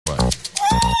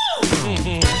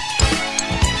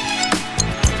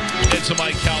the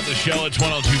Mike Calta Show. It's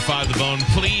 102.5 The Bone.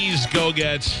 Please go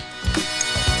get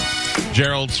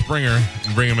Gerald Springer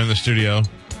and bring him in the studio.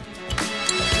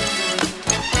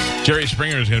 Jerry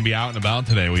Springer is going to be out and about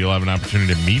today. Well, you'll have an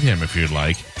opportunity to meet him if you'd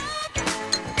like.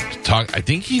 I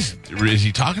think is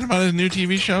he talking about his new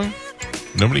TV show?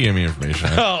 Nobody gave me information.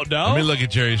 Oh, no? Let me look at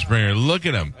Jerry Springer. Look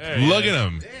at him. Look at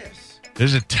him.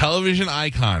 There's a television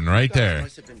icon right there.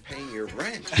 Must have been paying your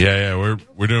rent. Yeah,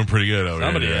 we're doing pretty good over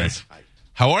Somebody here. is.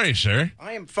 How are you, sir?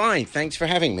 I am fine. Thanks for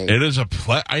having me. It is a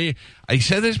I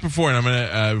said this before, and I'm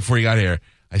gonna before you got here.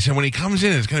 I said when he comes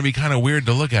in, it's gonna be kind of weird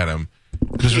to look at him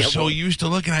because we're so used to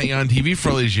looking at you on TV for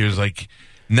all these years. Like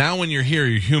now, when you're here,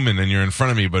 you're human and you're in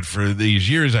front of me. But for these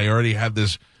years, I already have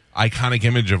this iconic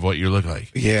image of what you look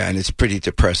like. Yeah, and it's pretty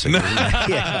depressing. Isn't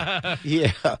it?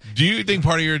 Yeah. Do you think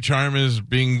part of your charm is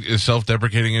being as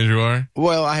self-deprecating as you are?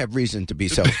 Well, I have reason to be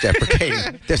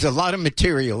self-deprecating. There's a lot of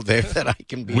material there that I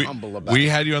can be humble about. We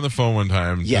had you on the phone one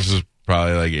time. Yes. This is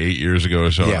probably like 8 years ago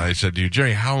or so. Yeah. And I said to you,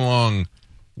 Jerry, how long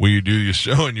will you do your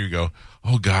show? And you go,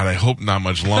 oh, God, I hope not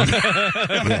much longer.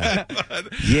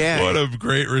 Yeah. What a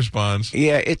great response.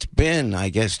 Yeah, it's been, I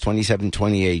guess, 27,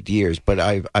 28 years, but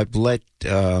I've let...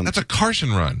 That's a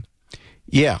Carson run.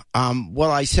 Yeah. Well,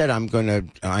 I said I am going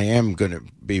to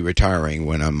be retiring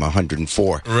when I'm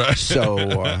 104. Right. So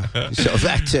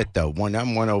that's it, though. When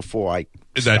I'm 104,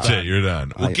 That's it. You're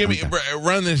done. Well,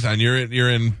 run this down. You're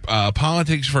in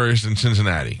politics first in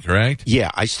Cincinnati, correct? Yeah,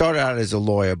 I started out as a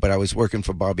lawyer, but I was working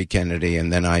for Bobby Kennedy,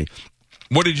 and then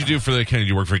What did you do for the Kennedy? Did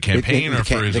you work for a campaign or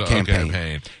for his the own campaign?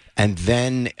 campaign? And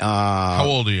then... How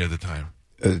old are you at the time?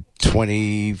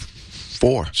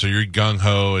 24. So you're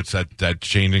gung-ho. It's that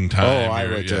changing time. Oh, I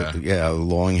was,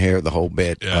 long hair, the whole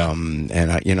bit. Yeah.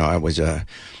 And I was at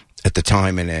the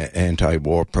time an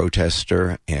anti-war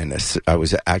protester, and I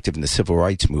was active in the civil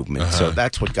rights movement. Uh-huh. So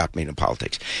that's what got me into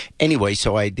politics. Anyway,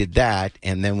 so I did that,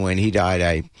 and then when he died,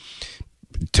 I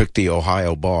took the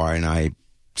Ohio bar, and I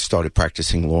started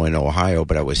practicing law in Ohio,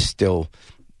 but I was still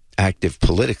active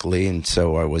politically, and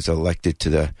so I was elected to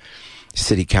the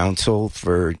city council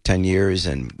for 10 years,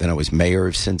 and then I was mayor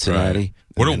of Cincinnati. Right.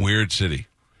 What a weird city.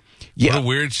 Yeah. What a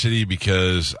weird city,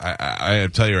 because I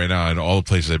tell you right now, in all the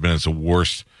places I've been, it's the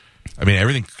worst. I mean,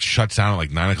 everything shuts down at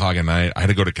like 9 o'clock at night. I had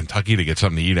to go to Kentucky to get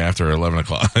something to eat after 11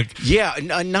 o'clock. Yeah,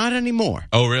 not anymore.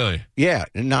 Oh, really? Yeah,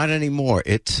 not anymore.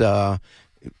 It's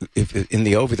if in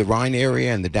the over the Rhine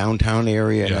area and the downtown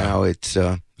area now. It's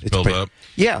built up.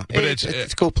 Yeah, but it's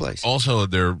a cool place. Also,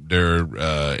 their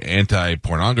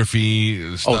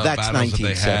anti-pornography stuff. That's battles that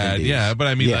they had. 1970s. Yeah, but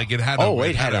I mean, like it had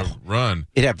a run.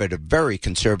 It had a very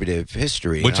conservative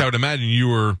history, Which I would imagine you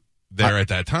were there at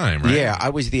that time, right? Yeah, I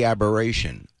was the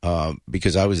aberration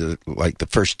because I was like the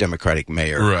first Democratic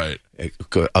mayor. Right.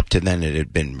 Up to then, it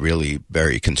had been really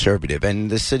very conservative, and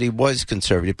the city was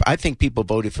conservative. I think people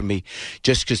voted for me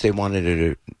just because they wanted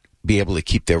to be able to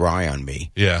keep their eye on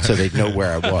me. Yeah. So they'd know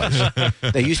where I was.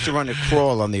 They used to run a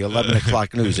crawl on the 11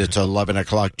 o'clock news. It's 11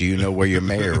 o'clock. Do you know where your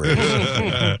mayor is?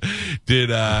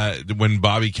 When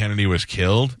Bobby Kennedy was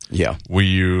killed? Yeah. Were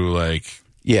you like...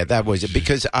 Yeah, that was it.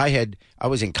 Because I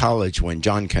was in college when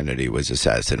John Kennedy was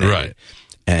assassinated. Right.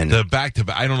 And the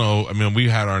back-to-back, I don't know. I mean, we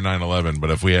had our 9/11, but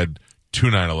if we had two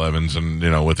 9/11s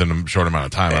and, within a short amount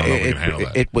of time, I don't know if we can handle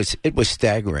that. It was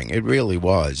staggering. It really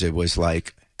was. It was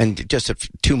like... And just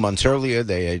 2 months earlier,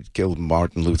 they had killed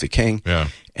Martin Luther King. Yeah.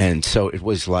 And so it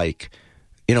was like,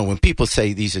 when people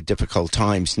say these are difficult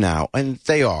times now, and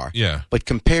they are. Yeah. But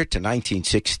compared to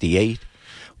 1968,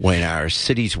 when our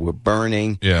cities were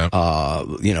burning, our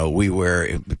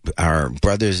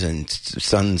brothers and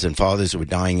sons and fathers were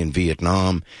dying in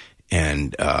Vietnam,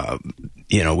 and,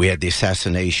 we had the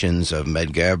assassinations of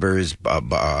Medgar Evers,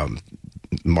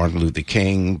 Martin Luther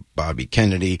King, Bobby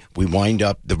Kennedy. We wind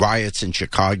up the riots in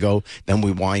Chicago. Then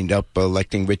we wind up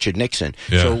electing Richard Nixon.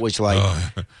 Yeah. So it was like,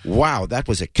 wow, that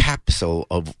was a capsule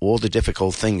of all the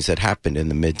difficult things that happened in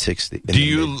the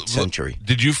mid-century.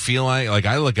 Did you feel like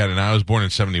I look at it now, I was born in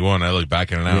 71. I look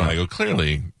back at it now and I go,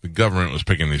 clearly the government was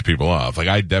picking these people off. Like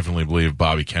I definitely believe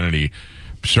Bobby Kennedy,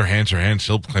 Sirhan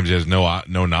still claims he has no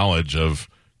knowledge of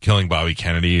killing Bobby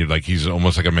Kennedy. Like he's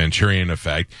almost like a Manchurian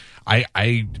effect.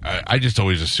 I just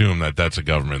always assume that that's a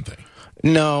government thing.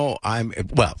 No, I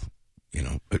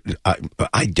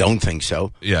don't think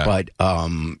so. Yeah. But, I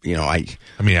mean, you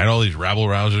had all these rabble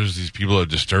rousers, these people are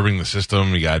disturbing the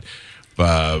system. You got,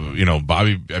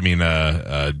 Bobby,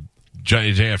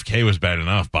 JFK was bad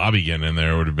enough. Bobby getting in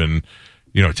there would have been,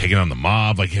 taking on the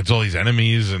mob. Like, it's all these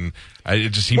enemies, and it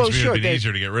just seems to me it would have been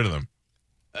easier to get rid of them.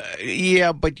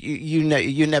 Yeah, but you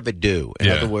never do. In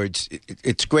other words,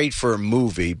 it's great for a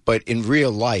movie, but in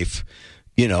real life,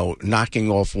 knocking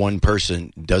off one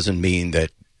person doesn't mean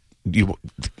that we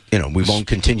won't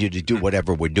continue to do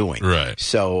whatever we're doing. Right.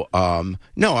 So,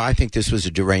 no, I think this was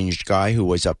a deranged guy who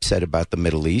was upset about the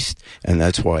Middle East, and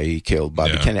that's why he killed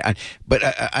Bobby Kennedy. But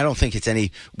I don't think it's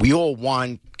any. We all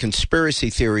want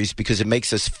conspiracy theories because it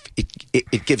makes us.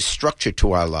 It gives structure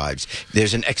to our lives.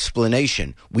 There's an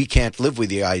explanation. We can't live with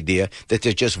the idea that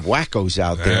there's just wackos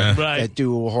out there that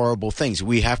do horrible things.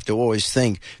 We have to always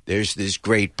think there's this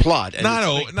great plot. And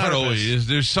not always.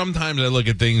 There's sometimes I look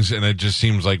at things and it just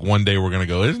seems like one day we're going to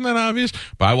go, isn't that obvious?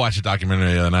 But I watched a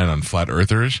documentary the other night on flat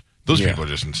earthers. Those people are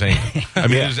just insane. I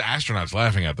mean, there's astronauts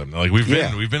laughing at them. Like we've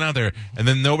been out there, and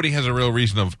then nobody has a real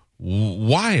reason of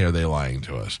why are they lying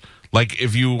to us. Like,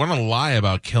 if you want to lie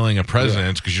about killing a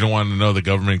president because you don't want to know the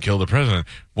government killed the president,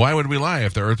 why would we lie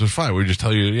if the Earth was flat? We would just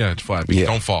tell you, it's flat.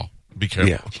 Don't fall. Be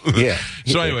careful.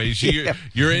 So anyway, so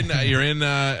you're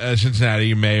in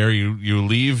Cincinnati, mayor. You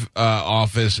leave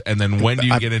office, and then when do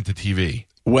you get into TV?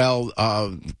 Well,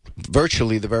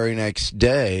 virtually the very next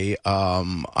day,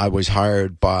 I was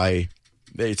hired by.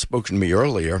 They had spoken to me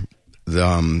earlier,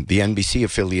 the NBC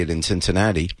affiliate in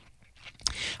Cincinnati,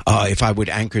 if I would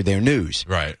anchor their news.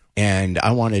 Right. And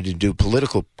I wanted to do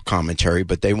political commentary,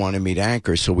 but they wanted me to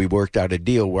anchor, so we worked out a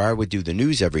deal where I would do the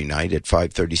news every night at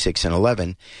 5:36 and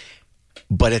 11.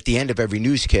 But at the end of every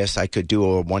newscast, I could do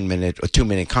a 1 minute or 2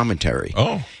 minute commentary.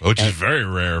 Oh, which is very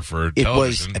rare for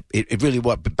television. It really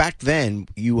was. But back then,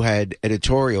 you had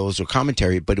editorials or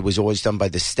commentary, but it was always done by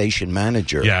the station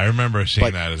manager. Yeah, I remember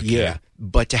seeing that as a kid. Yeah,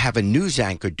 but to have a news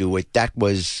anchor do it, that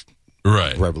was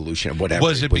revolution, whatever.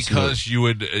 Was it because you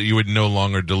would no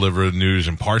longer deliver news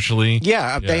impartially?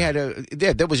 Yeah, they had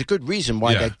there was a good reason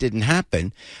why that didn't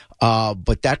happen,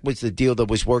 but that was the deal that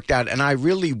was worked out, and I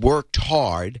really worked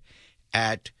hard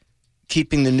at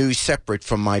keeping the news separate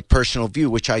from my personal view,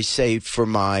 which I saved for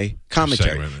my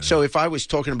commentary. So if I was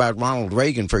talking about Ronald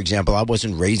Reagan, for example, I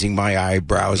wasn't raising my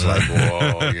eyebrows like,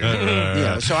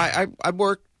 whoa. So I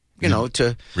worked,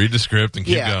 to read the script and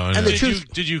keep going. And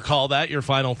did you call that your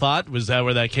final thought? Was that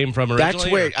where that came from originally? That's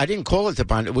where I didn't call it the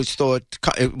final. It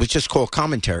was just called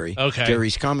commentary. Okay.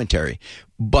 Jerry's commentary.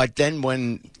 But then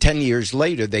when 10 years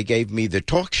later they gave me the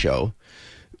talk show,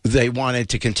 they wanted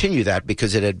to continue that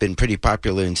because it had been pretty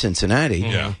popular in Cincinnati.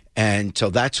 Yeah. And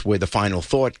so that's where the final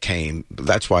thought came.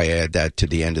 That's why I add that to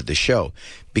the end of the show,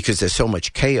 because there's so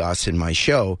much chaos in my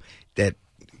show that,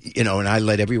 and I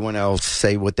let everyone else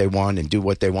say what they want and do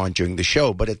what they want during the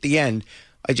show. But at the end,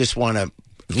 I just want to,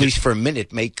 at least for a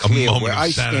minute, make clear where I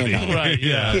stand on it. Right,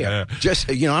 yeah. Just,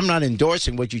 I'm not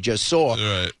endorsing what you just saw,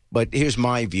 but here's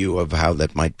my view of how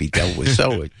that might be dealt with.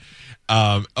 So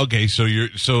okay,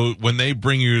 so when they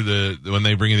bring you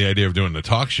the idea of doing the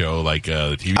talk show, like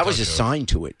the TV, I was assigned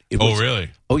to it. Really?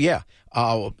 Oh yeah.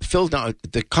 Phil,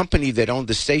 the company that owned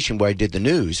the station where I did the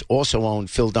news, also owned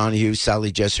Phil Donahue,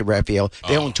 Sally Jessel, Raphael.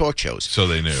 They owned talk shows. So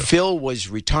they knew. Phil was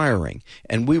retiring,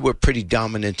 and we were pretty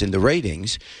dominant in the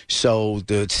ratings. So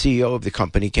the CEO of the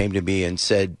company came to me and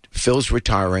said, Phil's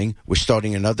retiring. We're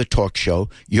starting another talk show.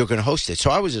 You're going to host it.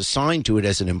 So I was assigned to it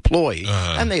as an employee,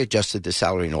 and they adjusted the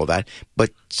salary and all that.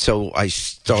 But so I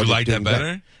started. Did you like that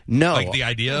better? No. Like the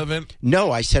idea of it?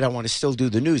 No, I said I want to still do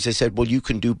the news. They said, well, you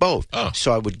can do both. Oh.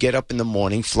 So I would get up in the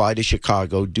morning, fly to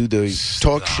Chicago, do the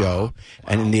talk show,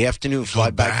 and in the afternoon fly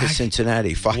back to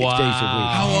Cincinnati 5 days a week.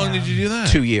 How long did you do that?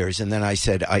 2 years. And then I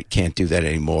said, I can't do that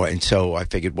anymore. And so I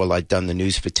figured, well, I'd done the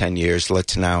news for 10 years.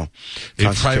 Let's now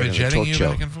concentrate on the talk show.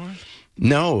 Back and forth?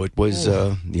 No, it was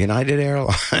United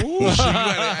Airlines. So you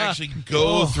got to actually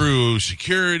go through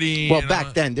security. Well,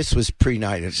 back then, this was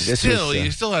pre-night. You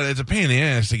still had, it's a pain in the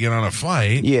ass to get on a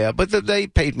flight. Yeah, but they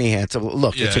paid me handsome.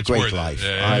 Look, it's a great life.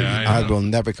 I will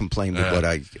never complain with what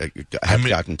I have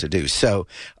gotten to do. So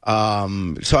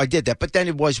I did that, but then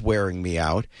it was wearing me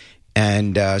out,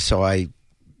 and so I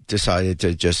decided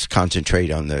to just concentrate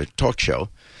on the talk show.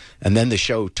 And then the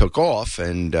show took off,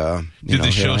 and did the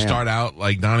show start out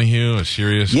like Donahue, a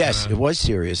serious? Yes, it was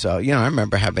serious. I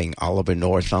remember having Oliver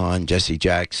North on, Jesse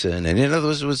Jackson, and there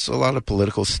was a lot of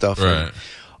political stuff. Right.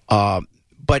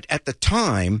 But at the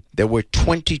time, there were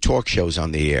 20 talk shows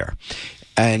on the air,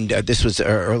 and this was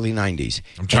early '90s.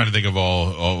 I'm trying to think of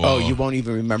all. You won't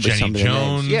even remember Jenny some of Jones, the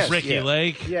names. Yes, Ricky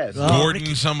Lake, yes,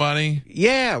 Gordon, somebody.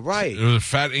 Yeah, right. There was a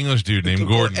fat English dude named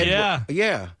Gordon.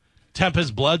 Yeah.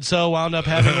 Tempest Bledsoe wound up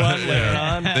having one later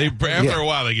on. After a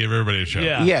while, they gave everybody a show.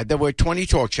 Yeah, there were 20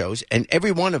 talk shows, and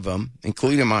every one of them,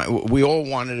 including mine, we all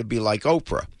wanted to be like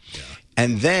Oprah. Yeah.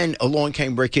 And then along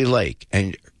came Ricky Lake,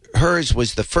 and hers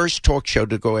was the first talk show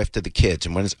to go after the kids.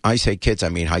 And when I say kids, I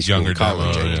mean high school and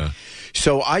college.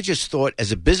 So I just thought,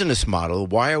 as a business model,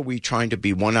 why are we trying to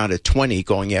be 1 out of 20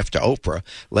 going after Oprah?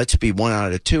 Let's be 1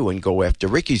 out of 2 and go after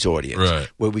Ricky's audience,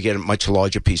 where we get a much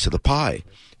larger piece of the pie.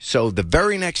 So the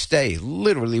very next day,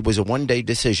 literally, was a one-day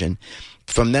decision.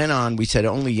 From then on, we said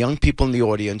only young people in the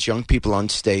audience, young people on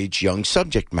stage, young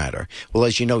subject matter. Well,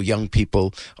 as you know, young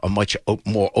people are much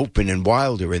more open and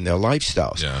wilder in their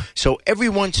lifestyles. Yeah. So every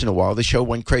once in a while, the show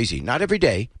went crazy. Not every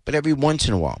day, but every once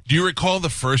in a while. Do you recall the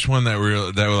first one that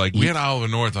were like, we had Oliver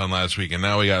North on last week, and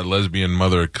now we got lesbian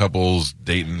mother couples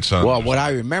dating sons? Well, what I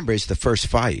remember is the first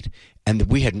fight. And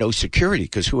we had no security,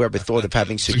 because whoever thought of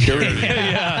having security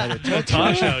at a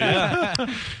talk show,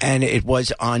 And it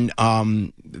was on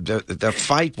the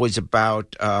fight was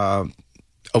about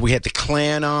we had the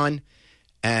Klan on,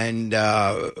 and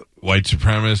white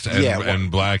supremacists and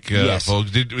black folks.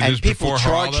 And this people before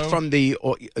charged Geraldo? from the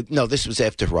no, this was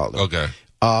after Geraldo. Okay.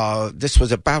 This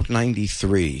was about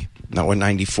 93, or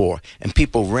 94, and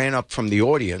people ran up from the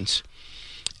audience.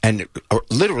 And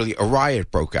literally a riot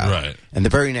broke out. Right. And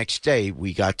the very next day,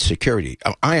 we got security.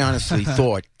 I honestly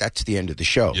thought that's the end of the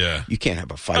show. Yeah. You can't have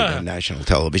a fight on national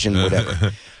television,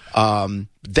 whatever.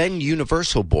 Then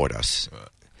Universal bought us.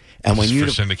 And when for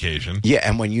syndication. Yeah,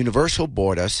 and when Universal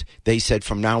bought us, they said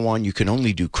from now on you can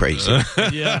only do crazy.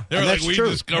 Yeah. They were like, we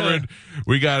discovered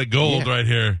we got a gold right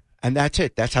here. And that's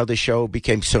it. That's how the show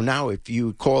became. So now if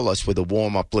you call us with a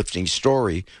warm, uplifting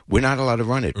story, we're not allowed to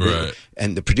run it. Right.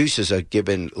 And the producers are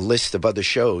given a list of other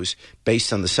shows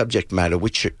based on the subject matter,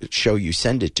 which show you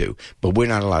send it to. But we're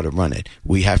not allowed to run it.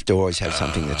 We have to always have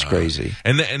something that's crazy.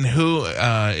 And who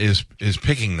is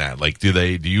picking that? Like, were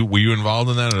you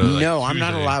involved in that? Or No, I'm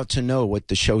not allowed to know what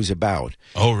the show's about.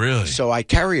 Oh, really? So I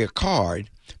carry a card.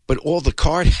 But all the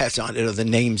card has on it are the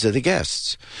names of the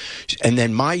guests. And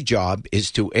then my job is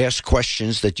to ask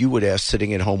questions that you would ask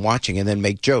sitting at home watching and then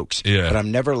make jokes. Yeah. But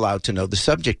I'm never allowed to know the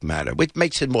subject matter, which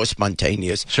makes it more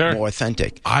spontaneous, more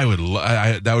authentic. I would.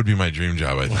 That would be my dream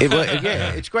job, I think.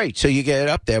 It's great. So you get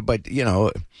up there, but,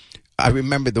 I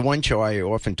remember the one show I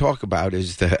often talk about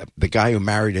is the guy who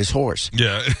married his horse.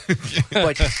 Yeah.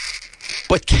 But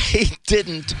they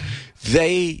didn't.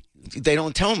 They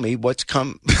don't tell me what's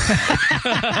come.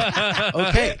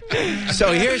 Okay.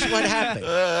 So here's what happened.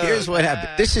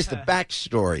 This is the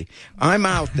backstory. I'm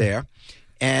out there,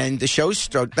 and the show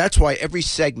started. That's why every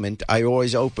segment I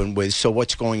always open with, so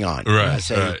what's going on? Right,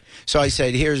 So I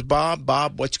said, here's Bob.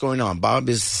 Bob, what's going on? Bob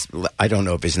is, I don't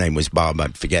know if his name was Bob. I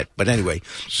forget. But anyway.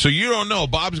 So you don't know.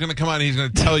 Bob's going to come out and he's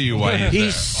going to tell you why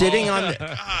he's sitting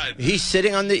he's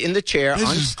sitting in the chair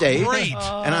on stage. Great.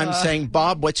 And I'm saying,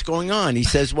 Bob, what's going on? He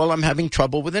says, well, I'm having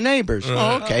trouble with the neighbors.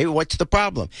 Oh, okay. What's the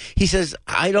problem? He says,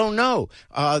 I don't know.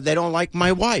 They don't like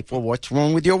my wife. Well, what's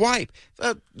wrong with your wife?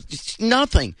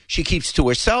 Nothing. She keeps to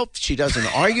herself. She doesn't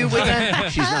argue with them.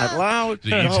 She's not loud.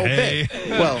 The whole bit.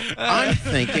 Well, I'm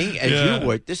thinking, as you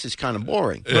would, this is kind of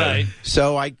boring. Right.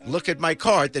 So I look at my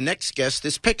card. The next guest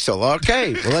is Pixel.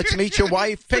 Okay, well, let's meet your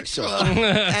wife, Pixel.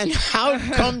 And out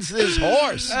comes this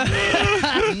horse.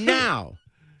 Now,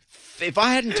 if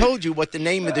I hadn't told you what the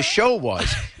name of the show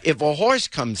was, if a horse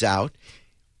comes out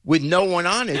with no one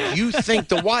on it, you think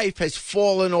the wife has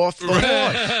fallen off the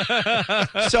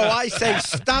horse. So I say,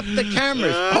 stop the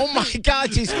cameras. Oh, my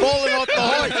God, she's falling off the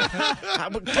horse.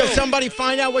 Does somebody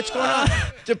find out what's going on?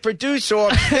 The producer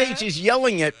off stage is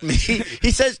yelling at me.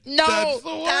 He says, no,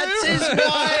 that's his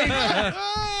wife.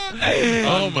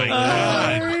 Oh, my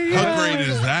God. How great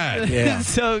is that? Yeah. It's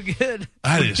so good.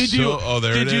 That is Did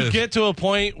you get to a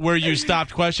point where you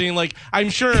stopped questioning? Like, I'm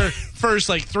sure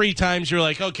first, 3 times you're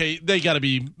like, okay, they got to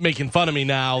be making fun of me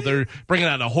now. They're bringing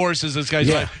out the horses. This guy's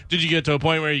like, did you get to a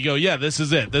point where you go, yeah, this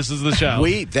is it. This is the show?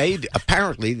 They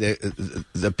apparently,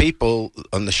 the people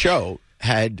on the show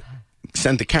had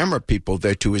sent the camera people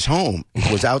there to his home. It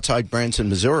was outside Branson,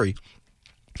 Missouri,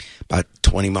 about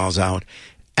 20 miles out.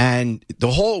 And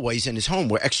the hallways in his home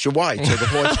were extra wide, so the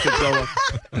horse could go up.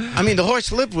 I mean, the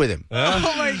horse lived with him. Oh,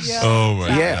 my God. Oh, my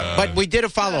God. But we did a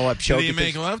follow-up show. Did he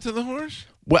make love to the horse?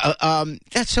 Well,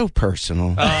 that's so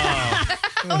personal.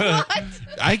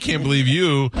 I can't believe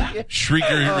you shriek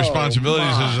your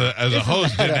responsibilities as a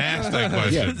host didn't ask that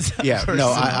question. No,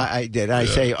 I did. I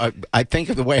say, I think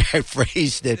of the way I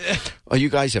phrased it. Are you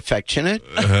guys affectionate?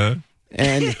 Uh-huh.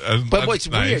 But what's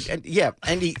nice. Weird,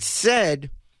 and he said,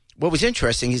 what was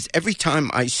interesting is every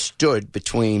time I stood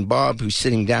between Bob, who's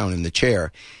sitting down in the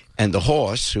chair, and the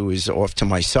horse, who is off to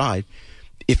my side,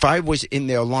 if I was in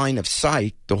their line of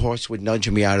sight, the horse would nudge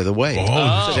me out of the way.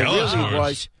 Oh, so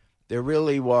there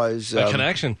really was a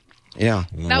connection. Yeah.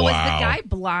 Now, was the guy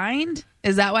blind?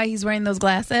 Is that why he's wearing those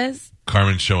glasses?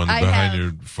 Carmen's showing behind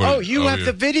your foot. Oh, you have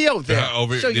the video there.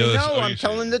 So you know I'm see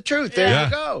telling the truth. There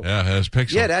you go. Yeah, that's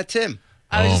Pixel. Yeah, that's him.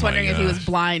 I was just wondering if he was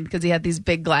blind because he had these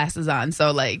big glasses on.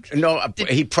 So, like, no,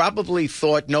 he probably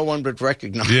thought no one would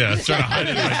recognize him. Yeah, trying to hide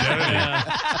his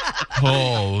identity.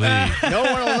 Holy! No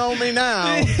one will know me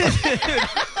now.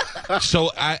 So,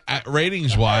 at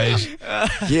ratings wise,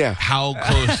 yeah, how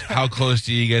close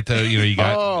do you get to? You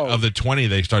got of the 20,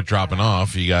 they start dropping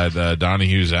off. You got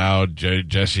Donahue's out,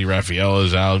 Jesse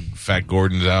Raffaella's out, Fat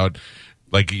Gordon's out.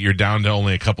 Like you're down to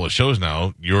only a couple of shows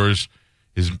now. Yours.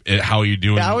 How are you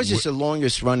doing? That was just the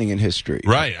longest running in history.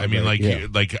 Right. I mean,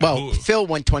 Phil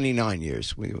went 29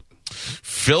 years.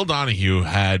 Phil Donahue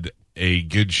had a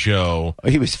good show.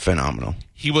 He was phenomenal.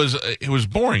 It was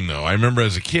boring though. I remember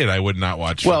as a kid, I would not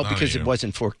watch. Well, because it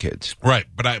wasn't for kids. Right.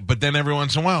 But then every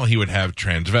once in a while, he would have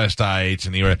transvestites,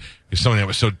 and he would something that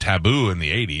was so taboo in the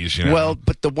 80s. You know? Well,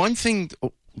 but the one thing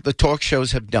the talk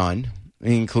shows have done,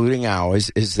 including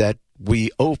ours, is that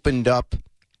we opened up,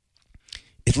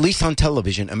 at least on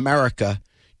television, America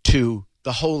to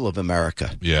the whole of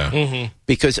America. Yeah. Mm-hmm.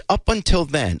 Because up until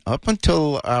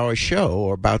our show,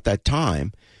 or about that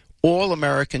time, all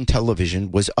American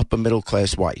television was upper middle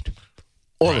class white.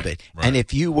 All of it. Right. And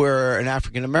if you were an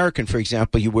African American, for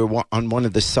example, you were on one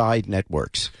of the side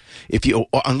networks.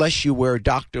 Unless you were a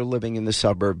doctor living in the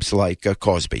suburbs like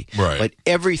Cosby. Right. But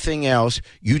everything else,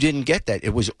 you didn't get that.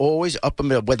 It was always upper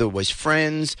middle, whether it was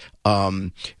Friends,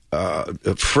 Frasier,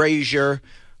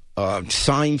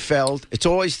 Seinfeld. It's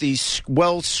always these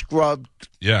well-scrubbed,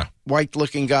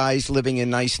 white-looking guys living in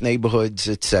nice neighborhoods,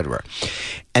 etc.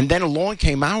 And then along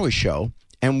came our show,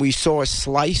 and we saw a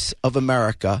slice of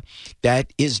America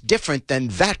that is different than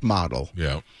that model.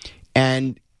 Yeah.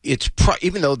 And it's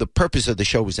even though the purpose of the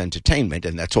show was entertainment,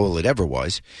 and that's all it ever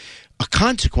was, a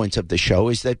consequence of the show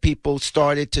is that people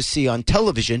started to see on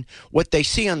television what they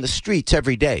see on the streets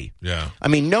every day. Yeah. I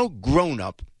mean, no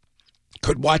grown-up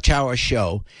could watch our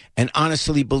show and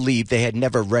honestly believe they had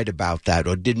never read about that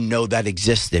or didn't know that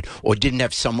existed or didn't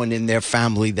have someone in their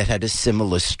family that had a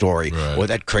similar story or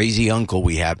that crazy uncle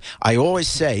we have. I always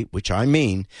say, which I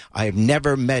mean, I have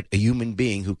never met a human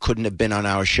being who couldn't have been on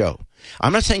our show.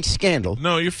 I'm not saying scandal.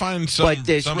 No, you find some. But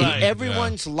there's in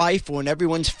everyone's life or in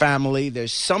everyone's family,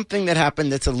 there's something that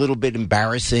happened that's a little bit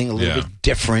embarrassing, a little bit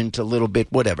different, a little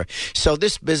bit whatever. So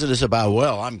this business about,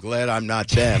 well, I'm glad I'm not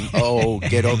them. Oh,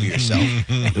 get over yourself.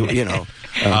 You know.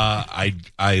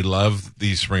 I love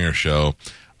the Springer show.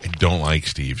 I don't like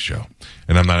Steve's show.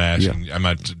 And I'm not asking, I'm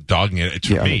not dogging it. It's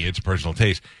for me. It's personal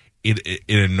taste. It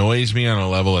annoys me on a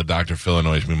level that Dr. Phil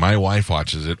annoys me. My wife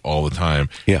watches it all the time,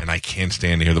 and I can't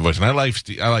stand to hear the voice. And I like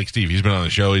Steve. He's been on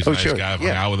the show. He's a nice guy. I've hung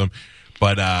out with him.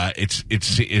 But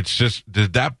it's just,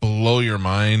 did that blow your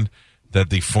mind that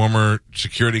the former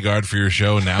security guard for your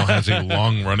show now has a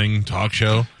long-running talk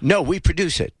show? No, we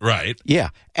produce it. Right.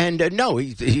 Yeah. And no,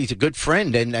 he's a good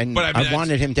friend, and I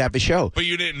wanted him to have a show. But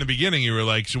you did in the beginning. You were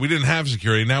like, so we didn't have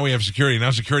security. Now we have security.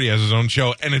 Now security has his own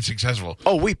show, and it's successful.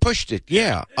 Oh, we pushed it,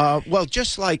 yeah. Well,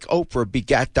 just like Oprah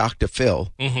begat Dr.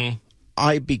 Phil,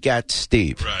 I begat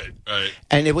Steve. Right.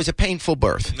 And it was a painful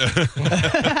birth.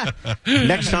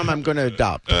 Next time I'm going to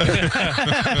adopt. Is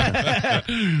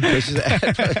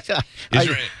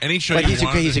there any show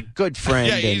he's a good friend.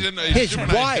 Yeah, he's a nice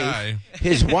guy.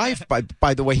 His wife,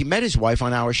 by the way, he met his wife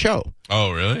on our show.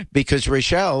 Oh, really? Because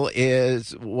Rochelle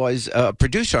was a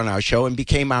producer on our show and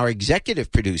became our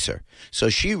executive producer. So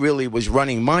she really was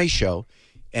running my show.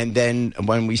 And then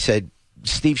when we said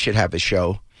Steve should have a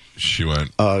show, she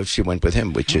went. She went with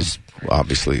him, which is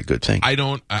obviously a good thing.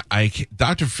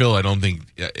 Dr. Phil, I don't think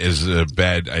is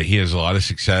bad. He has a lot of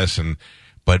success,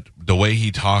 but the way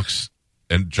he talks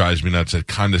and drives me nuts. At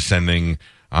condescending.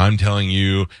 I'm telling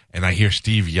you, and I hear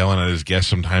Steve yelling at his guests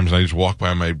sometimes, and I just walk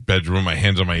by my bedroom, my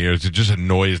hands on my ears. It just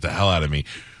annoys the hell out of me.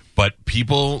 But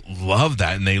people love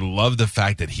that, and they love the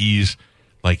fact that he's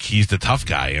the tough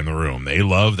guy in the room. They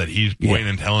love that he's pointing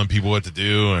and telling people what to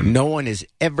do. And no one has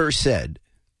ever said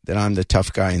that I'm the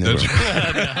tough guy in the room.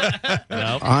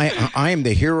 No. I am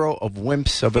the hero of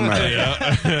wimps of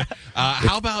America.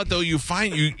 How about, though, you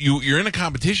find you're in a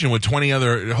competition with 20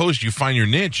 other hosts. You find your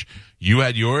niche. You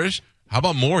had yours. How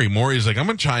about Maury? Maury's like, I'm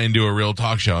going to try and do a real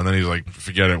talk show. And then he's like,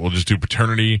 forget it. We'll just do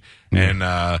paternity and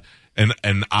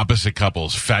opposite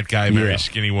couples. Fat guy marries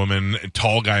skinny woman.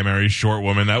 Tall guy marries short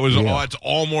woman. That was all. That's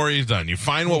all Maury's done. You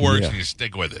find what works and you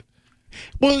stick with it.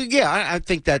 Well, yeah, I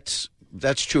think that's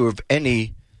true of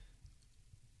anything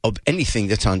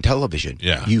that's on television.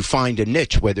 Yeah. You find a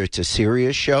niche, whether it's a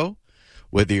serious show,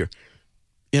 whether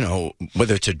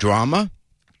it's a drama,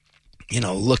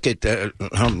 look at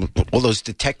all those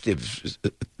detective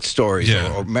stories.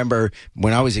 Yeah. Or remember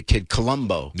when I was a kid,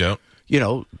 Columbo. Yep.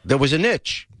 There was a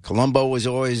niche. Columbo was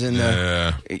always in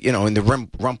in the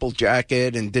rumpled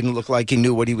jacket and didn't look like he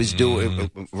knew what he was doing.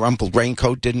 Rumpled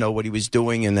raincoat, didn't know what he was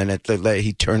doing, and then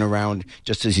he'd turn around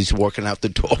just as he's walking out the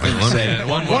door and say,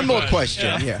 "One more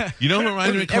question." Yeah. You know who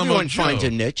reminds me of Columbo? Everyone finds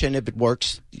a niche, and if it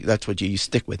works, that's what you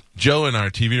stick with. Joe in our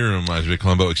TV room reminds me of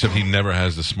Columbo, except he never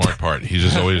has the smart part. He's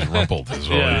just always rumpled. Is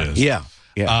all he is. Yeah.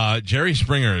 Yeah. Jerry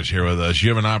Springer is here with us. You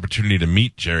have an opportunity to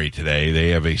meet Jerry today. They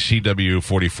have a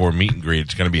CW44 meet and greet.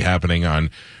 It's going to be happening on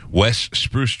West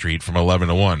Spruce Street from 11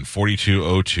 to 1,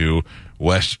 4202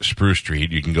 West Spruce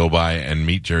Street. You can go by and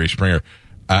meet Jerry Springer,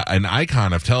 an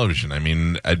icon of television. I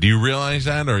mean, do you realize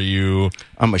that, or are you...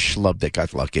 I'm a schlub that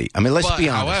got lucky. I mean, let's be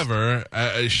honest. However,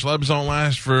 schlubs don't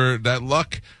last for that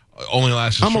luck. Only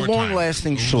lasts a short time. I'm a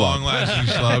long-lasting schlub.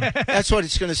 Long-lasting schlub. That's what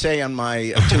it's going to say on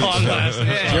my tombstone.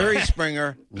 Jerry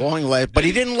Springer, long-lasting. But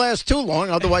he didn't last too long,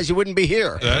 otherwise he wouldn't be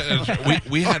here.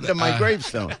 We had my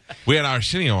gravestone. We had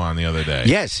Arsenio on the other day.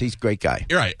 Yes, he's a great guy.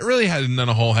 You're right. It really hasn't done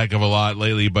a whole heck of a lot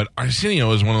lately, but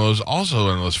Arsenio is one of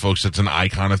those folks that's an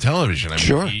icon of television. I mean,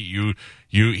 sure.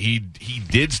 He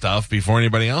did stuff before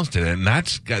anybody else did it, and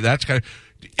that's kind of...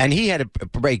 And he had to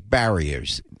break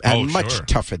barriers. Much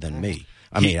tougher than me.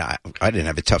 I mean, I didn't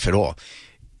have it tough at all.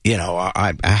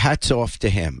 I hats off to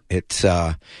him. It's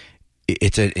an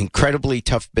incredibly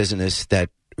tough business that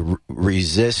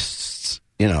resists,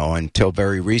 until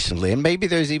very recently. And maybe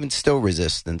there's even still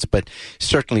resistance, but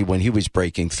certainly when he was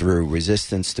breaking through,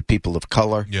 resistance to people of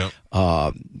color,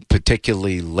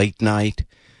 particularly late night.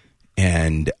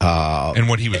 And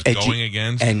what he was going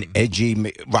against, and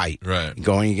edgy, right,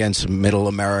 going against Middle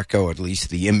America, or at least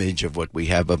the image of what we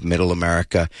have of Middle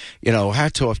America.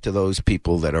 Hats off to those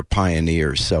people that are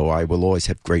pioneers. So I will always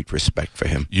have great respect for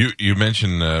him. You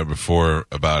mentioned before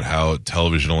about how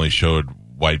television only showed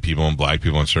white people and black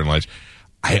people in certain lights.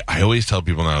 I always tell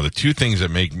people now the two things that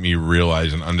make me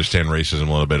realize and understand racism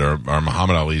a little bit are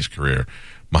Muhammad Ali's career.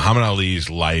 Muhammad Ali's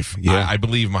life. Yeah. I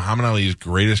believe Muhammad Ali's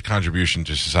greatest contribution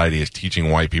to society is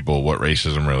teaching white people what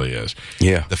racism really is.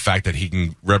 Yeah. The fact that he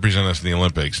can represent us in the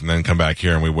Olympics and then come back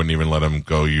here and we wouldn't even let him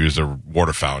go use a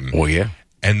water fountain. Oh, yeah.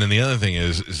 And then the other thing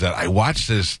is that I watched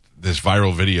this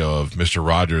viral video of Mr.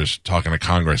 Rogers talking to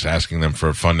Congress, asking them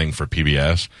for funding for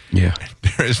PBS. Yeah.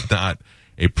 There is not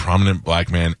a prominent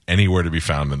black man anywhere to be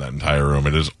found in that entire room.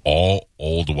 It is all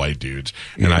old white dudes.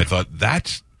 Yeah. And I thought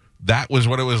that was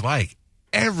what it was like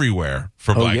everywhere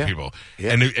for black people.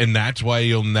 Yeah. And that's why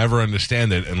you'll never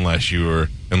understand it unless you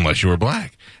were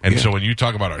black. And so when you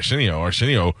talk about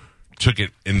Arsenio took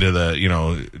it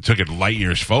took it light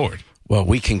years forward. Well,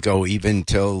 we can go even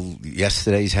till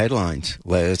yesterday's headlines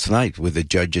last night with the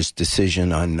judge's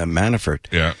decision on Manafort.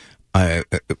 Yeah.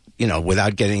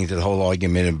 Without getting into the whole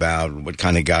argument about what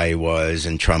kind of guy he was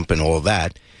and Trump and all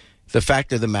that, the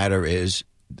fact of the matter is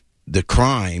the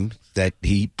crime that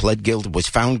he was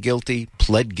found guilty,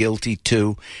 pled guilty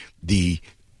to, the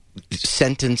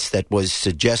sentence that was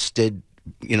suggested,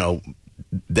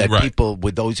 that people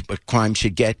with those crimes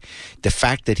should get, the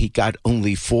fact that he got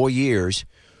only 4 years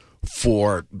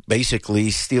for basically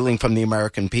stealing from the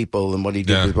American people and what he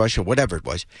did with Russia, whatever it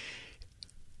was.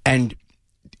 And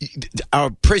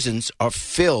our prisons are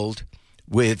filled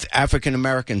with African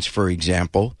Americans, for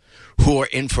example, who are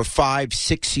in for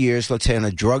 5-6 years, let's say, on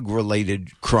a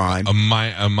drug-related crime. A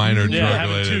minor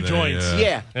drug-related. 2 joints.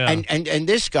 Yeah. And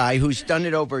this guy who's done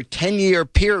it over a 10-year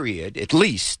period, at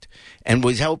least, and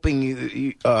was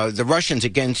helping the Russians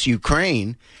against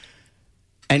Ukraine,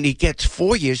 and he gets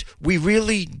 4 years. We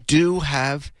really do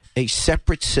have a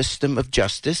separate system of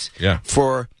justice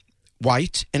for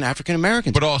whites and African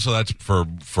Americans. But also that's for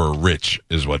rich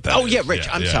is what that is. Oh, yeah, rich.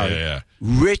 I'm sorry. Yeah.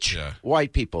 Rich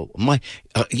white people.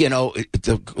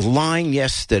 The line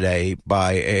yesterday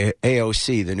by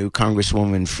AOC, the new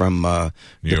congresswoman from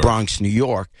the Bronx, New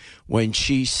York, when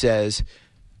she says,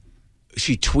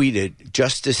 she tweeted,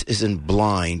 "Justice isn't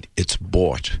blind, it's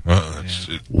bought."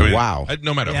 Wow.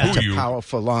 No matter That's who a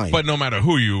powerful line. But no matter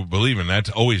who you believe in, that's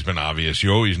always been obvious.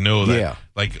 You always know that. Yeah.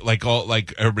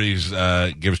 Like everybody's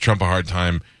gives Trump a hard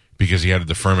time because he had a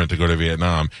deferment to go to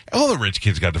Vietnam. All the rich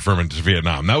kids got deferment to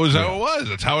Vietnam. That was how it was.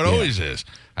 That's how it always is.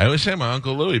 I always say my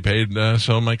Uncle Louis paid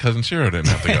so my cousin Ciro didn't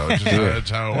have to go. That's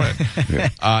how it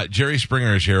went. Jerry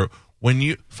Springer is here.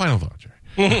 Final thought, Jerry.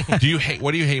 What do you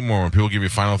hate more, when people give you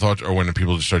final thoughts or when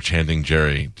people just start chanting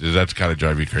Jerry? Does that kind of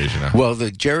drive you crazy now? Well,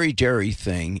 the Jerry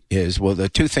thing is, the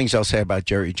two things I'll say about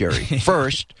Jerry.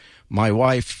 First, My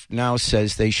wife now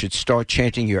says they should start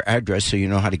chanting your address so you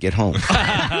know how to get home.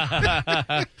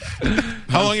 How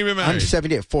long have you been married? I'm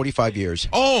 70, 45 years.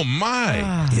 Oh, my.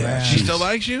 Yeah. She still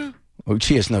likes you? Oh,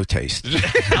 she has no taste.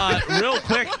 Real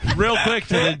quick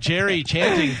to the Jerry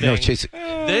chanting thing. No,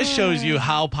 this shows you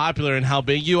how popular and how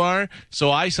big you are. So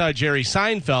I saw Jerry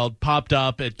Seinfeld popped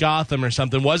up at Gotham or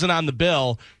something, wasn't on the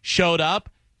bill, showed up.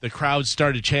 The crowd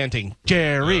started chanting,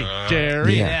 Jerry,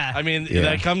 Jerry. Yeah. I mean,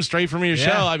 that comes straight from your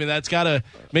show. I mean, that's got to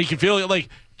make you feel like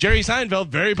Jerry Seinfeld,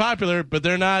 very popular, but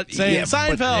they're not saying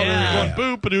Seinfeld. They're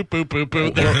going boop, boop, boop, boop,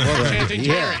 boop. They're chanting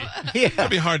Jerry. Yeah. It'd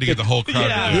be hard to get the whole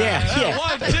crowd Yeah.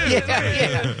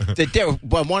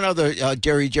 Well, one other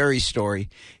Jerry story.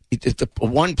 The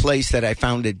one place that I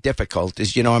found it difficult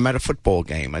is, I'm at a football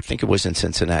game. I think it was in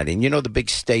Cincinnati. And the big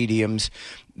stadiums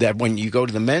that when you go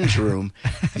to the men's room,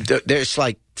 there's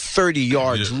like 30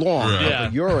 yards long, a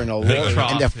urinal, and there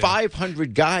are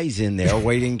 500 guys in there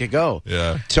waiting to go.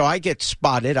 Yeah. So I get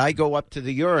spotted. I go up to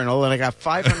the urinal, and I got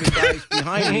 500 guys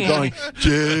behind me going,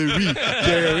 Jerry,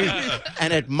 Jerry.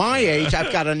 And at my age,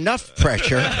 I've got enough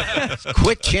pressure.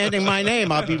 Quit chanting my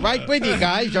name. I'll be right with you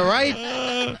guys, all right?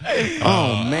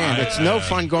 Oh, man, it's no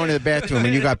fun going to the bathroom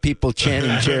when you got people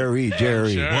chanting Jerry,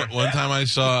 Jerry. Sure. One time I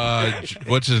saw,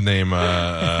 what's his name,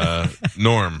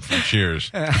 Norm from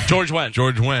Cheers. George Wendt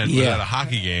was at a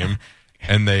hockey game,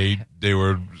 and they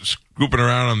were scooping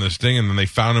around on this thing, and then they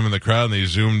found him in the crowd, and they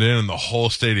zoomed in, and the whole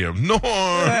stadium, Norm.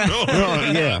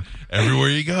 Yeah. Everywhere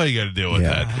you go, you got to deal with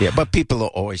that. Yeah, but people are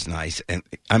always nice. And,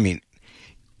 I mean,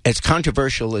 as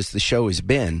controversial as the show has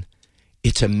been,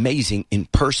 it's amazing in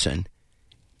person.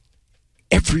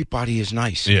 Everybody is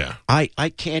nice. Yeah. I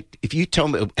can't, if you tell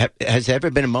me, has there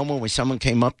ever been a moment when someone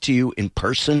came up to you in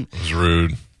person? It was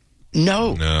rude.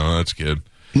 No. No, that's good.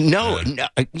 No,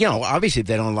 obviously if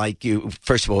they don't like you,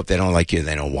 first of all, if they don't like you,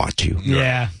 they don't want you.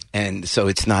 Yeah. And so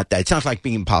it's not that. It's not like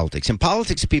being in politics. In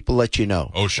politics, people let you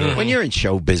know. Oh, sure. When you're in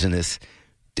show business,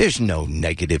 there's no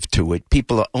negative to it.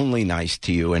 People are only nice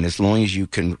to you. And as long as you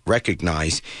can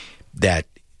recognize that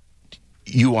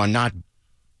you are not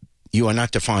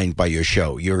defined by your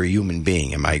show. You're a human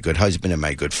being. Am I a good husband? Am I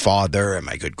a good father? Am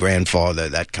I a good grandfather?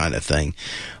 That kind of thing.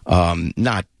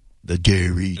 Not the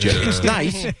Jerry. It's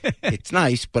nice. It's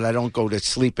nice, but I don't go to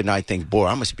sleep and I think, boy,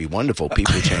 I must be wonderful.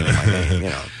 People changing my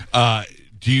name,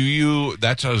 Do you,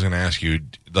 that's what I was going to ask you.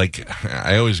 Like,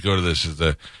 I always go to this,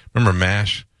 remember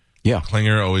MASH? Yeah.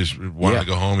 Klinger always wanted to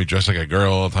go home. He dressed like a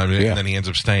girl all the time. And then he ends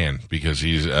up staying because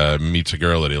he meets a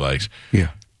girl that he likes. Yeah.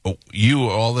 You,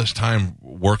 all this time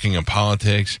working in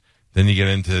politics, then you get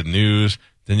into news,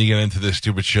 then you get into this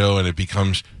stupid show, and it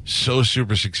becomes so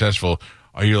super successful.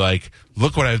 Are you like,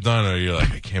 look what I've done? Or are you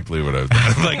like, I can't believe what I've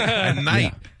done? Like, at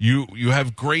night, you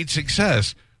have great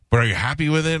success, but are you happy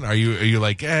with it? Are you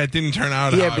like, it didn't turn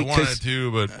out how I wanted it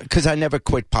to? But because I never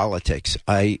quit politics.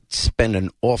 I spend an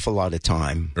awful lot of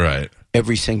time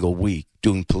every single week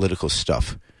doing political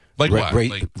stuff. Like what?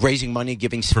 Raising money,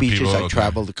 giving speeches. People, I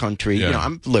travel the country. Yeah.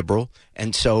 I'm liberal,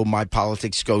 and so my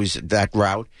politics goes that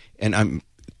route. And I'm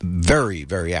very,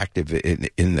 very active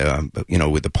in the,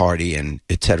 with the party and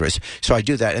et cetera. So I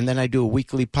do that, and then I do a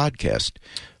weekly podcast.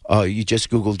 You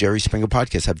just Google Jerry Springer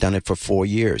podcast. I've done it for 4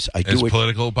 years. Is it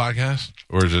political podcast,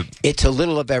 or is it? It's a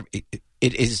little of every.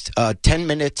 It is 10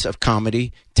 minutes of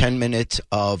comedy, 10 minutes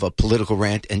of a political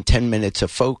rant, and 10 minutes of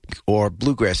folk or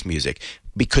bluegrass music.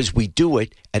 Because we do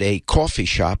it at a coffee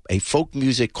shop, a folk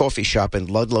music coffee shop in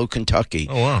Ludlow, Kentucky.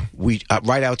 Oh, wow. We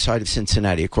right outside of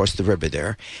Cincinnati, across the river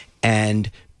there. And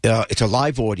it's a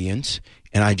live audience.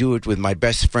 And I do it with my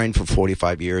best friend for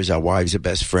 45 years. Our wives are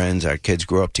best friends. Our kids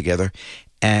grew up together.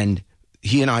 And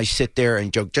he and I sit there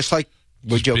and joke, just like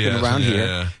we're joking BS, around here.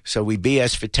 Yeah. So we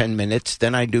BS for 10 minutes.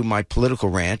 Then I do my political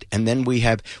rant. And then we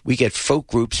get folk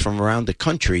groups from around the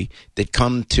country that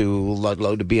come to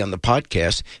Ludlow to be on the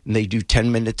podcast. And they do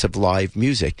 10 minutes of live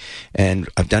music. And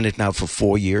I've done it now for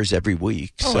 4 years every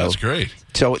week. Oh, so that's great.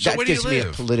 So where that do gives you me a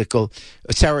live? political.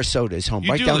 Sarasota is home,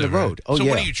 You right do down live, the road. right? Oh, so yeah.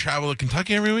 what do you travel to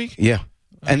Kentucky every week? Yeah.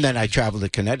 And then I travel to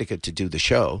Connecticut to do the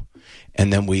show.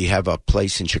 And then we have a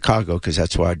place in Chicago because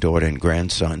that's where our daughter and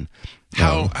grandson.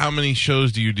 How many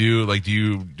shows do you do? Like, do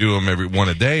you do them every one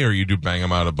a day, or you do bang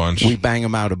them out a bunch? We bang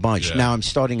them out a bunch. Yeah. Now I'm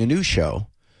starting a new show.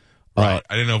 Right.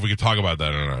 I didn't know if we could talk about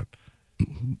that or not.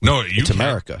 No, It's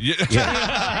America.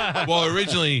 Yeah. Well,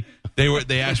 originally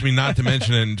they asked me not to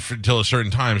mention it until a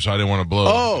certain time, so I didn't want to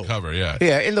blow the cover. Yeah.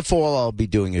 Yeah, in the fall I'll be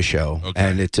doing a show,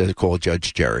 and it's called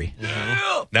Judge Jerry.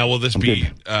 Yeah. Now, will this be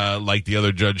like the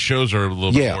other Judge shows, or a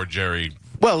little bit more Jerry?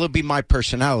 Well, it'll be my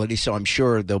personality, so I'm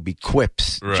sure there'll be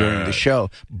quips during the show.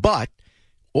 But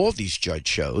all these Judge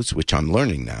shows, which I'm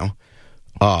learning now,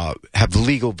 have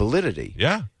legal validity.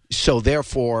 Yeah. So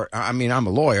therefore, I mean, I'm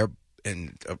a lawyer,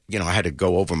 and I had to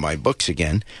go over my books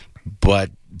again.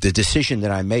 But the decision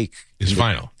that I make is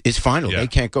final. Is final. Yeah. They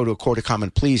can't go to a court of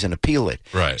common pleas and appeal it.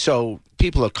 Right. So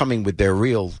people are coming with their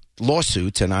real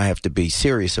lawsuits, and I have to be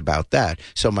serious about that.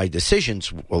 So my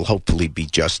decisions will hopefully be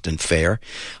just and fair.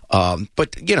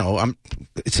 But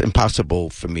it's impossible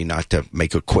for me not to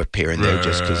make a quip here and there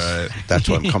just because that's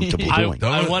what I'm comfortable doing.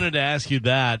 I wanted to ask you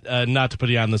that, not to put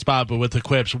you on the spot, but with the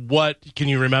quips, what can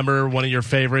you remember? One of your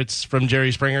favorites from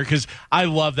Jerry Springer? Because I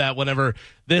love that whenever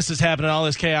this is happening, all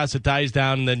this chaos, it dies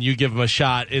down, and then you give him a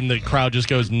shot, and the crowd just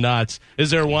goes nuts.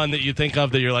 Is there one that you think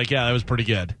of that you're like, yeah, that was pretty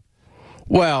good?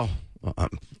 Well,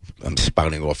 I'm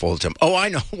spouting off all the time. Oh, I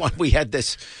know. We had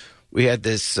this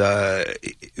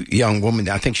young woman.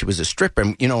 I think she was a stripper.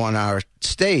 And, on our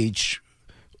stage,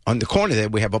 on the corner there,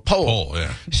 we have a pole.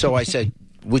 Yeah. So I said,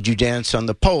 "Would you dance on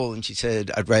the pole?" And she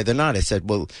said, "I'd rather not." I said,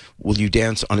 "Well, will you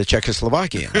dance on the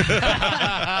Czechoslovakian?"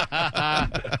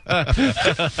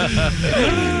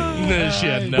 She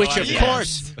had no idea.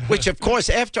 Which of course,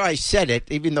 after I said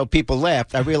it, even though people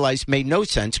laughed, I realized made no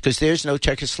sense because there's no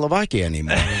Czechoslovakia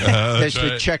anymore. There's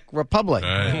the Czech Republic.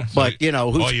 Right. But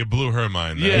who's... you blew her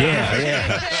mind.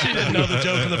 Yeah. She didn't know the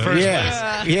joke in the first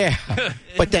place. Yeah.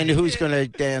 But then who's going to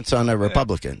dance on the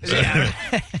Republicans?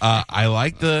 I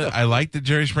like the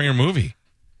Jerry Springer movie.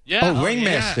 Yeah. Oh,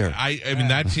 Ringmaster. Yeah. I mean,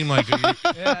 that seemed like,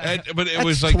 but it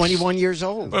was like 21 years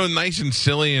old. Well, nice and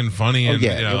silly and funny. And,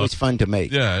 it was fun to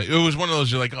make. Yeah, it was one of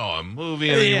those. You're like, oh, a movie,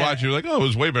 and then you watch, you're like, oh, it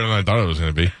was way better than I thought it was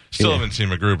going to be. Still haven't seen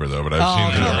MacGruber though, but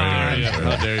I've seen it already.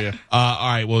 How dare you? All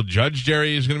right, well, Judge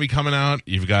Jerry is going to be coming out.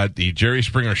 You've got the Jerry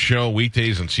Springer Show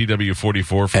weekdays on CW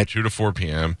 44 from 2 to 4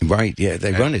 p.m. Right, yeah.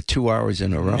 They run it 2 hours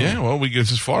in a row. Yeah, well,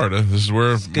 this is Florida. This is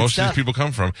where most of these people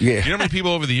come from. Yeah. Do you know how many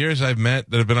people over the years I've met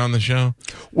that have been on the show?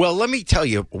 Well, let me tell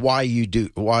you why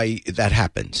that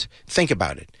happens. Think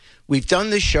about it. We've done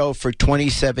this show for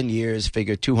 27 years,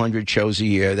 figure 200 shows a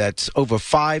year. That's over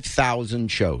 5,000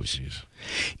 shows. Jeez.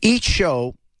 Each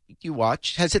show you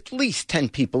watch has at least 10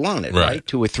 people on it, right?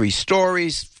 2 or 3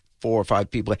 stories, 4 or 5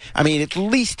 people. I mean, at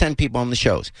least 10 people on the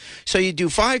shows. So you do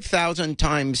 5,000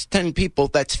 times 10 people,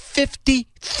 that's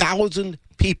 50,000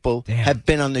 people have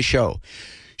been on the show.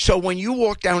 So when you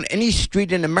walk down any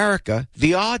street in America,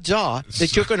 the odds are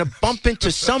that you're going to bump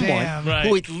into someone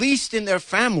who at least in their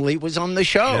family was on the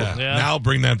show. Yeah. Now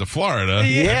bring that to Florida.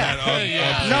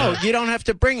 No, you don't have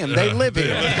to bring them. They live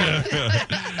here.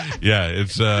 Yeah,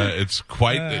 it's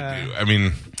quite. I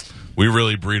mean, we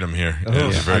really breed them here.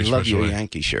 It's a very I love special your way.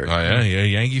 Yankee shirt. Oh yeah, you're a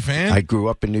Yankee fan? I grew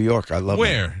up in New York. I love it.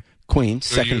 Where? Queens,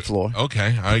 second floor.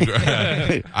 Okay,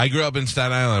 I grew up in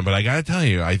Staten Island, but I got to tell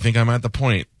you, I think I'm at the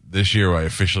point this year where I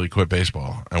officially quit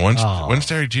baseball. And once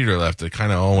Derek Jeter left, it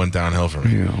kind of all went downhill for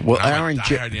me. Yeah. Well, I'm a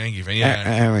diehard Yankee fan. Yeah.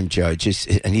 Aaron Judge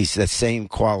and he's the same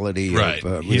quality. Right.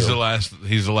 Of, he's the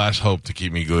last hope to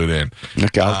keep me glued in.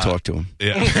 Okay, I'll talk to him.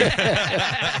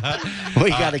 Yeah. We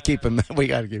got to keep him. We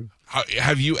got to keep him.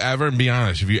 Have you ever, and be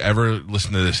honest, have you ever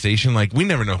listened to the station? Like, we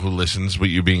never know who listens with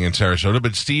you being in Sarasota,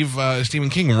 but Stephen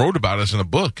King wrote about us in a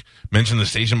book, mentioned the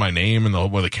station by name and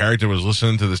where the character was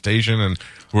listening to the station, and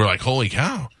we're like, holy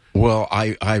cow. Well,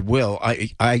 I will.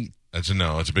 That's a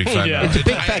no. It's a big fat no. It's a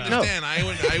big fat no.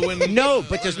 I wouldn't. No,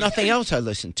 but there's nothing else I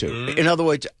listen to. Mm-hmm. In other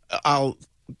words, I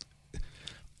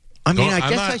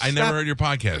never heard your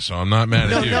podcast, so I'm not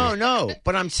mad at you. No.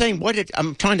 But I'm saying,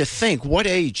 I'm trying to think, what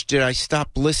age did I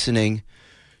stop listening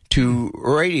to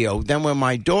radio? Then with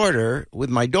my daughter,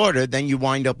 then you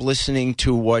wind up listening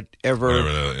to whatever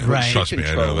Trust me,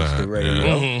 I know that. the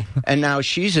radio. Yeah. And now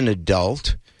she's an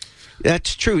adult.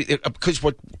 That's true, because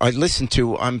what I listen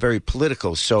to, I'm very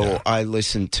political, so I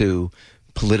listen to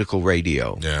political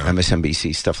radio,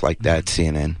 MSNBC, stuff like that,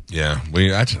 CNN. Yeah,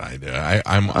 that's what I do.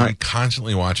 I'm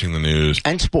constantly watching the news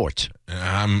and sports.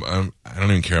 I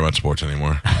don't even care about sports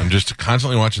anymore. I'm just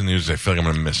constantly watching the news. I feel like I'm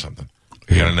going to miss something.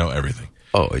 You got to know everything.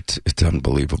 Oh, it's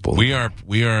unbelievable. We have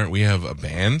a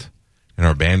band, and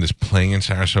our band is playing in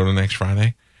Sarasota next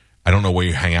Friday. I don't know where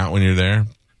you hang out when you're there.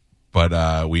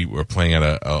 But we were playing at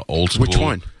a old school. Which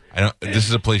one? This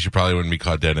is a place you probably wouldn't be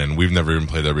caught dead in. We've never even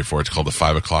played there before. It's called the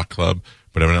 5 O'Clock Club.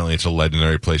 But evidently it's a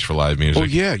legendary place for live music. Oh,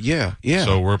 yeah.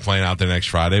 So we're playing out there next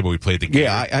Friday, but we play at the Gator.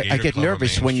 I get Club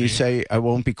nervous when you say I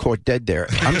won't be caught dead there.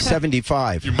 I'm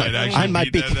 75. You might actually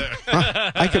be dead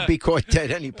there. I could be caught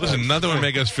dead any place. Listen, nothing would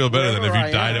make us feel better than if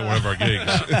you died at one of our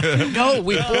gigs. No,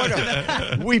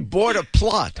 we bought a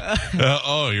plot.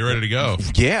 You're ready to go.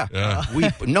 Yeah.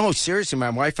 No, seriously, my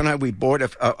wife and I, we bought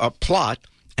a plot,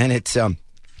 and it's in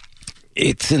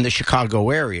the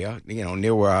Chicago area,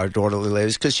 near where our daughter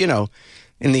lives, because,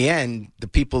 in the end, the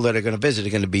people that are going to visit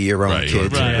are going to be your own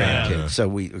kids and grandkids. So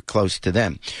we are close to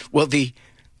them. Well,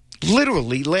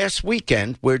 literally last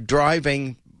weekend, we're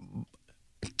driving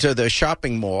to the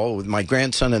shopping mall with my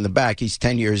grandson in the back. He's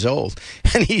 10 years old.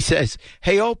 And he says,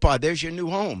 "Hey, Opa, there's your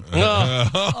new home."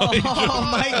 Oh,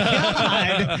 my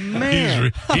God.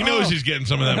 Man. He knows he's getting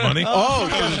some of that money. Oh,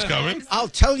 he knows it's coming. I'll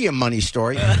tell you a money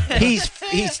story. He's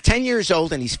 10 years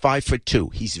old and he's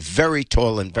 5'2". He's very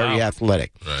tall and very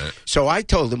athletic. Right. So I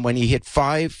told him when he hit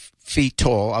 5 feet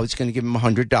tall, I was going to give him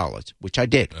 $100, which I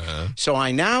did. So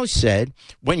I now said,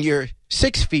 when you're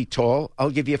 6 feet tall,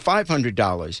 I'll give you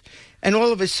 $500. And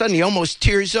all of a sudden, he almost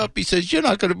tears up. He says, "You're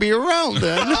not going to be around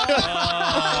then."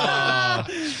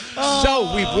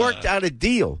 So we've worked out a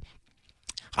deal.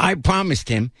 I promised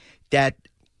him that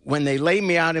when they lay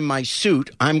me out in my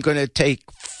suit, I'm going to take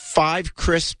 5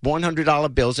 crisp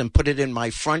 $100 bills and put it in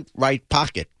my front right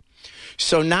pocket.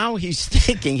 So now he's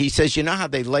thinking, he says, "You know how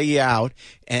they lay you out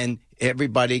and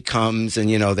everybody comes and,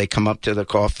 they come up to the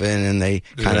coffin and they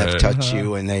kind of touch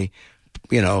you and they,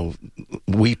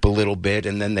 weep a little bit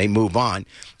and then they move on."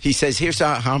 He says, "Here's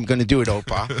how I'm going to do it,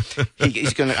 Opa.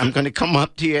 I'm going to come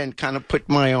up to you and kind of put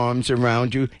my arms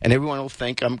around you and everyone will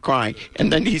think I'm crying."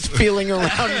 And then he's feeling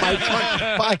around my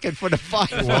front pocket for the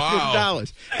 $500. Wow.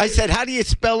 I said, "How do you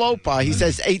spell Opa?" He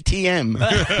says, "ATM."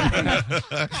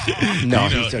 No,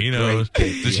 he's a great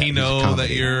kid. Does he know that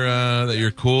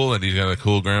you're cool and he's got a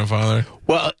cool grandfather?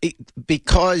 Well,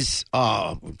 because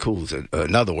cool is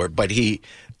another word, but he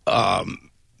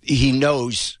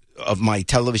knows of my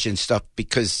television stuff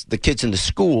because the kids in the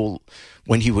school,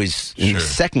 when he was in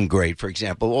second grade, for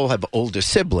example, all have older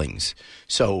siblings.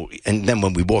 So, and then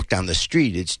when we walk down the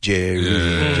street, it's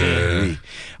Jerry.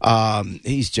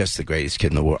 He's just the greatest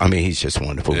kid in the world. I mean, he's just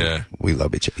wonderful. Yeah. We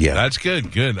love each other. Yeah. That's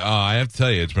good. Good. I have to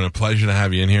tell you, it's been a pleasure to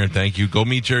have you in here. Thank you. Go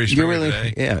meet Jerry Springer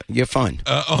today. Yeah, you're fun.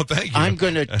 Thank you. I'm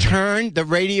going to turn the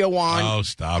radio on. Oh,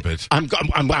 stop it.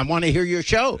 I want to hear your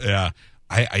show. Yeah.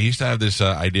 I used to have this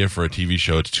idea for a TV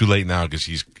show. It's too late now because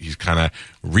he's kind of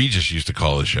Regis used to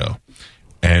call the show,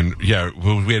 and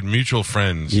we had mutual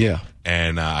friends. Yeah,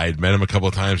 and I had met him a couple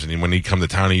of times, and when he'd come to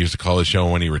town, he used to call the show.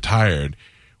 And when he retired,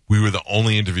 we were the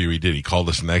only interview he did. He called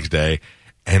us the next day,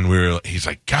 and he's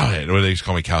like, "Cowhead," or they used to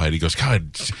call me Cowhead. He goes,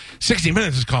 "Cowhead, 60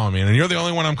 Minutes is calling me, and you're the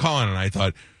only one I'm calling." And I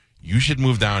thought, you should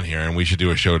move down here and we should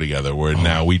do a show together where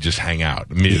now we just hang out.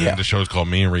 The show's called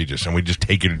Me and Regis, and we just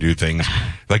take you to do things.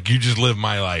 Like, you just live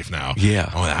my life now. Yeah.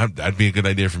 Oh, that'd be a good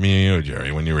idea for me and you,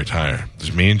 Jerry, when you retire.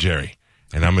 Just me and Jerry.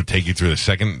 And I'm going to take you through the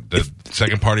second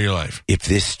part of your life. If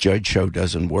this Judge show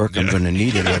doesn't work, I'm going to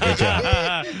need another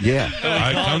job. Yeah.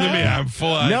 Come to me. I'm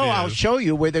full of ideas. No, I'll show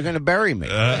you where they're going to bury me.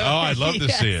 I'd love to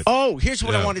see it. Oh, here's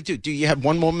what I want to do. Do you have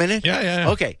one more minute? Yeah.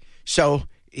 Okay. So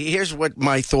here's what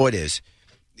my thought is.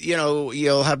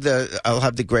 I'll have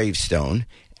the gravestone,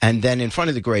 and then in front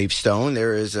of the gravestone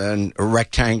there is a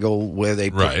rectangle where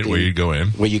they put where you go in.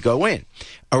 Where you go in.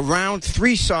 Around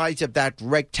 3 sides of that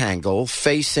rectangle,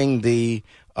 facing the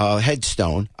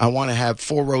headstone, I want to have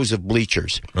 4 rows of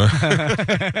bleachers,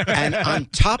 and on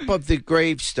top of the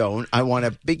gravestone, I want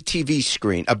a big TV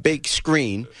screen, a big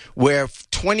screen where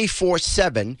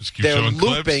 24/7 they're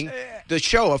looping. Clips. The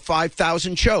show of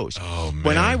 5,000 shows. Oh, man.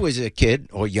 When I was a kid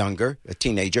or younger, a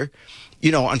teenager,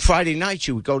 on Friday nights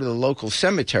you would go to the local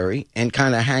cemetery and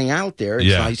kind of hang out there. It's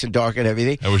nice and dark and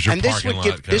everything. That was your and parking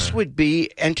lot. This would be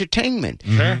entertainment.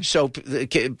 Mm-hmm. So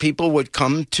people would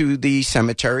come to the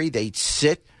cemetery. They'd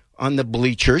sit on the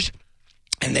bleachers.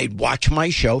 And they'd watch my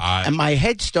show, and my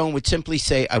headstone would simply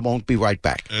say, "I won't be right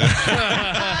back."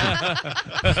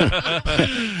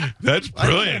 That's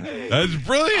brilliant. That's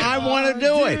brilliant. I want to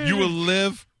do it. You will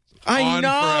live I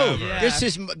know. Forever.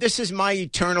 Yeah. This is my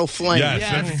eternal flame. Yes,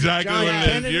 that's exactly John what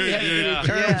it Kennedy, is.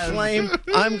 Eternal flame.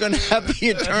 I'm going to have the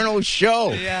eternal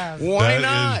show. Yeah. Why that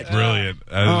not? That is brilliant.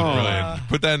 That is brilliant.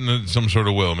 Put that in some sort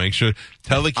of will. Make sure.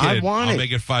 Tell the kid I'll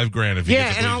make it $5,000 if you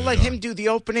get the and I'll let him do the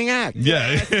opening act.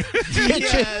 Yeah.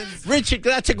 Richard,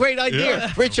 that's a great idea.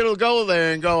 Yeah. Richard will go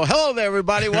there and go, "Hello there,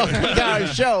 everybody. Welcome to our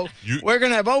show. We're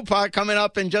going to have Opa coming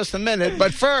up in just a minute.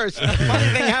 But first, a funny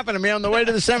thing happened to me on the way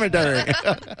to the cemetery."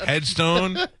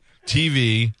 Headstone,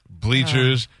 TV,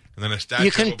 bleachers, and then a statue.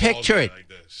 You can picture it. Like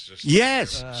this. Just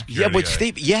Yes. With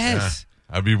Steve. Yes.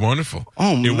 Yeah. That'd be wonderful.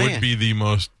 Oh, it man. would be the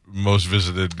most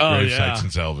visited grave site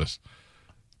since Elvis.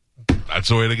 That's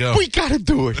the way to go. We got to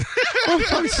do it.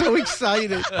 I'm so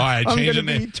excited. All right, I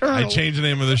changed the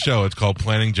name of the show. It's called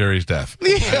Planning Jerry's Death.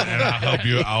 Yeah. And I'll help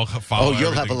you. I'll follow. Oh,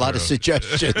 you'll have a lot of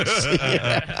suggestions.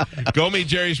 Go meet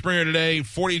Jerry Springer today,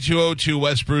 4202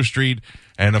 West Spruce Street.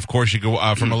 And, of course, you go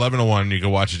from 11 to 1, you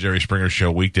can watch the Jerry Springer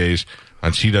Show weekdays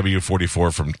on CW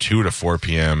 44 from 2 to 4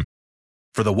 p.m.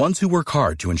 For the ones who work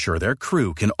hard to ensure their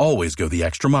crew can always go the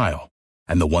extra mile,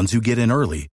 and the ones who get in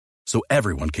early so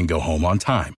everyone can go home on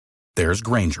time, there's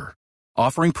Grainger,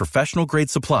 offering professional-grade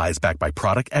supplies backed by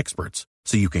product experts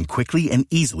so you can quickly and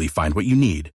easily find what you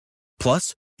need.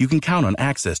 Plus, you can count on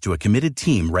access to a committed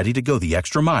team ready to go the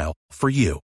extra mile for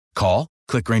you. Call,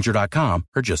 click Grainger.com,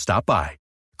 or just stop by.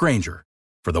 Grainger,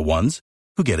 for the ones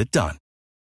who get it done.